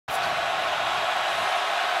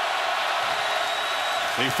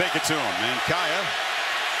They fake it to him, and Kaya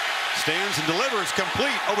stands and delivers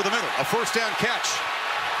complete over the middle. A first down catch.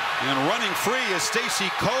 And running free is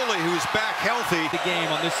Stacy Coley, who's back healthy. The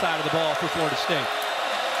game on this side of the ball for Florida State.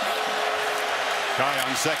 Kaya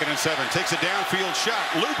on 2nd and 7 takes a downfield shot,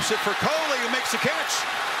 loops it for Coley, who makes the catch.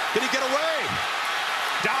 Did he get away?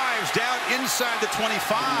 Dives down inside the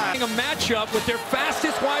 25. A matchup with their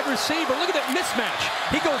fastest wide receiver. Look at that mismatch.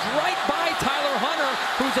 He goes right by Tyler Hunter,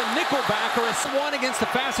 who's a nickelback or a one against the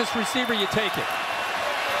fastest receiver. You take it.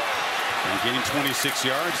 And gaining 26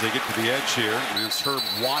 yards. They get to the edge here. And it's Herb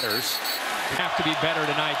Waters. Have to be better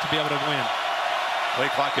tonight to be able to win.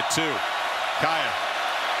 Play clock at 2. Kaya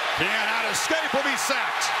cannot escape. Will be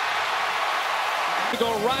sacked.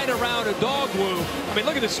 Go right around a dog woo. I mean,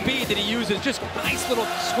 look at the speed that he uses. Just nice little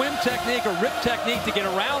swim technique or rip technique to get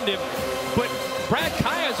around him. But Brad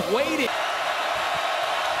Kaya's waiting.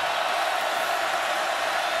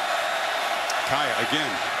 Kaya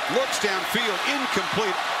again looks downfield,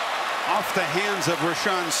 incomplete, off the hands of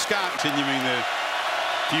Rashawn Scott. Continuing the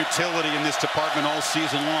futility in this department all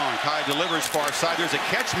season long. Kaya delivers far side. There's a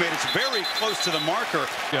catch made. It's very close to the marker.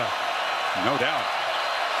 Yeah, no doubt.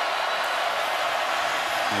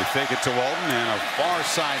 They fake it to Walton, and a far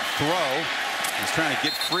side throw. He's trying to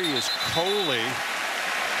get free as Coley.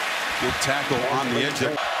 Good tackle on the edge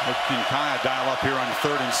there. Can Kaya dial up here on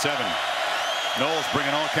 3rd and 7? Knowles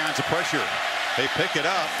bringing all kinds of pressure. They pick it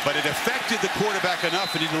up, but it affected the quarterback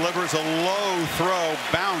enough, and he delivers a low throw,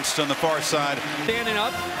 bounced on the far side. Standing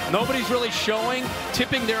up, nobody's really showing,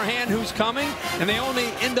 tipping their hand who's coming, and they only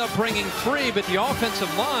end up bringing 3, but the offensive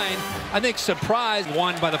line, I think, surprised,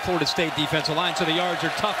 won by the Florida State defensive line, so the yards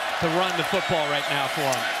are tough to run the football right now for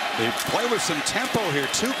them. They play with some tempo here,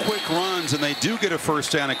 2 quick runs, and they do get a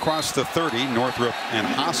first down across the 30. Northrup and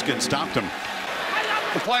Hoskins stopped them.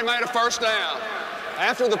 The play made a first down.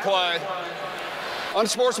 After the play,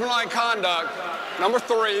 unsportsmanlike conduct, number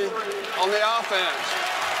 3 on the offense.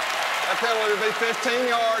 That penalty would be 15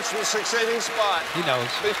 yards from the succeeding spot. He knows.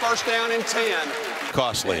 Be first down and 10.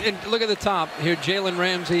 Costly. And look at the top here, Jalen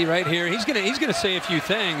Ramsey right here. He's gonna say a few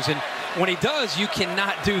things, and when he does, you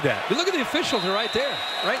cannot do that. But look at the officials are right there,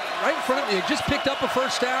 right in front of you. They just picked up a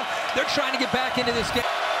first down. They're trying to get back into this game.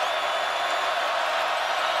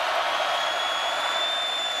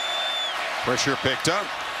 Pressure picked up,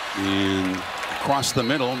 and across the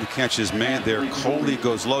middle, the catch is made there. Coley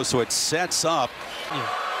goes low, so it sets up. Yeah.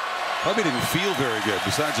 Probably didn't feel very good,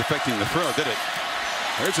 besides affecting the throw, did it?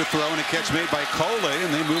 There's a throw and a catch made by Coley,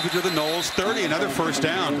 and they move it to the Knowles 30, another first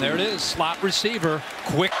down. There it is, slot receiver,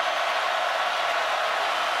 quick.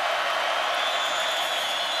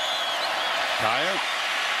 Kaya,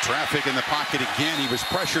 traffic in the pocket again. He was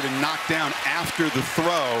pressured and knocked down after the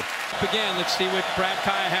throw. Again, let's see what Brad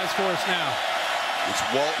Kaya has for us now. It's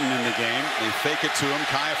Walton in the game. They fake it to him.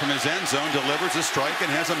 Kaya from his end zone delivers a strike and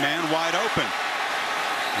has a man wide open.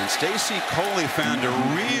 And Stacy Coley found a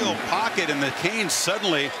real pocket, and the Canes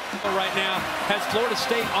suddenly right now has Florida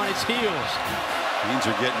State on its heels. Canes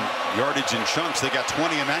are getting yardage in chunks. They got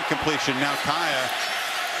 20 in that completion. Now Kaya,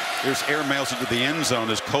 there's air mails into the end zone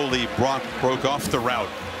as Coley broke off the route.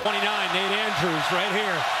 29, Nate Andrews right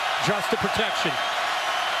here, just the protection.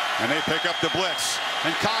 And they pick up the blitz.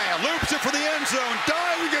 And Kaya loops it for the end zone.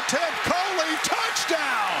 Diving attempt. Coley,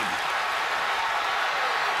 touchdown!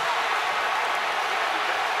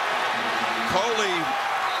 Coley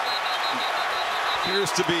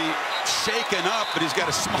appears to be shaken up, but he's got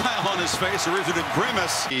a smile on his face, or is it a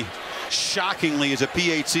grimace? He shockingly is a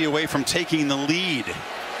PAT away from taking the lead.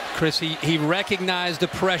 Chris, he recognized the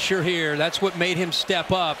pressure here. That's what made him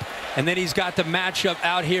step up. And then he's got the matchup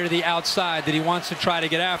out here to the outside that he wants to try to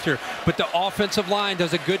get after. But the offensive line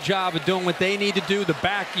does a good job of doing what they need to do. The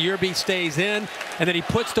back, Yerby stays in, and then he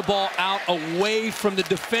puts the ball out away from the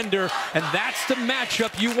defender, and that's the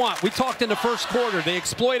matchup you want. We talked in the first quarter. They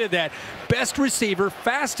exploited that. Best receiver,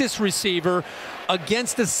 fastest receiver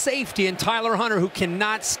against the safety in Tyler Hunter, who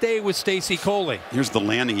cannot stay with Stacy Coley. Here's the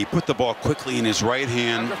landing. He put the ball quickly in his right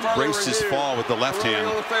hand, braced his fall with the left hand.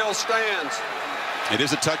 On the field stands. It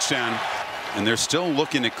is a touchdown, and they're still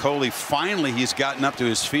looking at Coley. Finally, he's gotten up to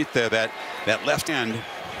his feet there, that left end,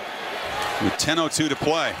 with 10:02 to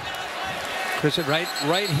play. Chris,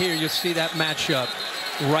 right here, you'll see that matchup.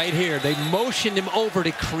 Right here, they motioned him over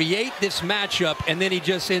to create this matchup, and then he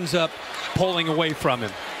just ends up pulling away from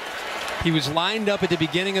him. He was lined up at the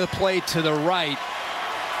beginning of the play to the right.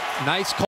 Nice call.